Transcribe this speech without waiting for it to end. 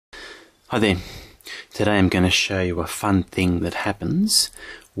Hi there. Today I'm going to show you a fun thing that happens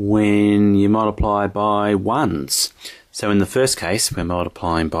when you multiply by ones. So in the first case we're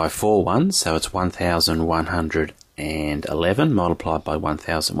multiplying by 4 ones, so it's 1111 multiplied by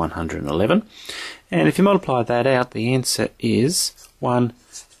 1111. And if you multiply that out, the answer is 1,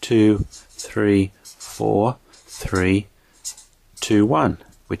 2, 3, 4, 3, 2, 1,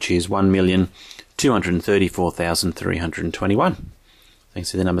 which is 1,234,321.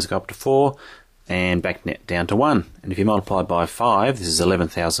 So the numbers go up to 4 and back down to 1. And if you multiply by 5, this is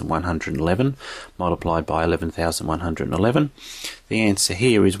 11,111 multiplied by 11,111. The answer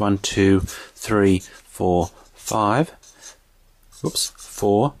here is 1, 2, 3, 4, 5. Whoops,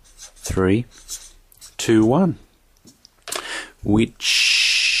 4, 3, 2, 1.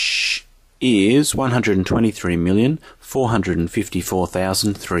 Which is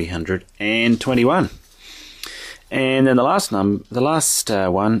 123,454,321. And then the last one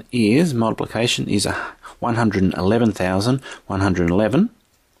is multiplication is 111,111.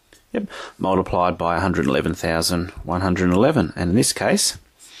 Yep, multiplied by 111,111. And in this case,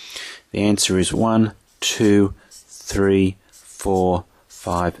 the answer is 1, 2, 3, 4,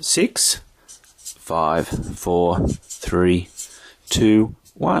 5, 6, 5, 4, 3, 2,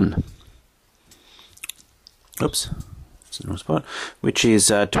 1. Oops. Spot, which is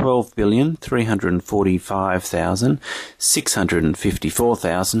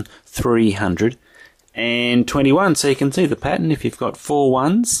 12,345,654,321. So you can see the pattern. If you've got 4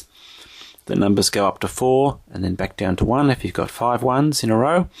 ones, the numbers go up to 4 and then back down to 1. If you've got 5 ones in a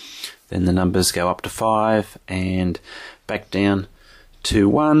row, then the numbers go up to 5 and back down to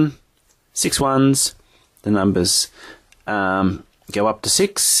 1. 6 ones, the numbers go up to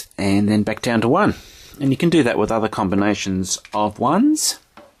 6 and then back down to 1. And you can do that with other combinations of ones.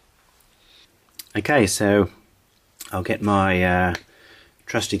 Okay, so I'll get my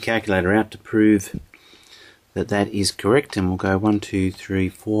trusty calculator out to prove that that is correct, and we'll go 1, 2, 3,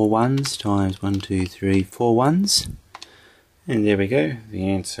 4 ones times 1, 2, 3, 4 ones. And there we go. The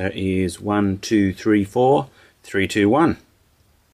answer is 1, 2, 3, 4, 3, 2, 1.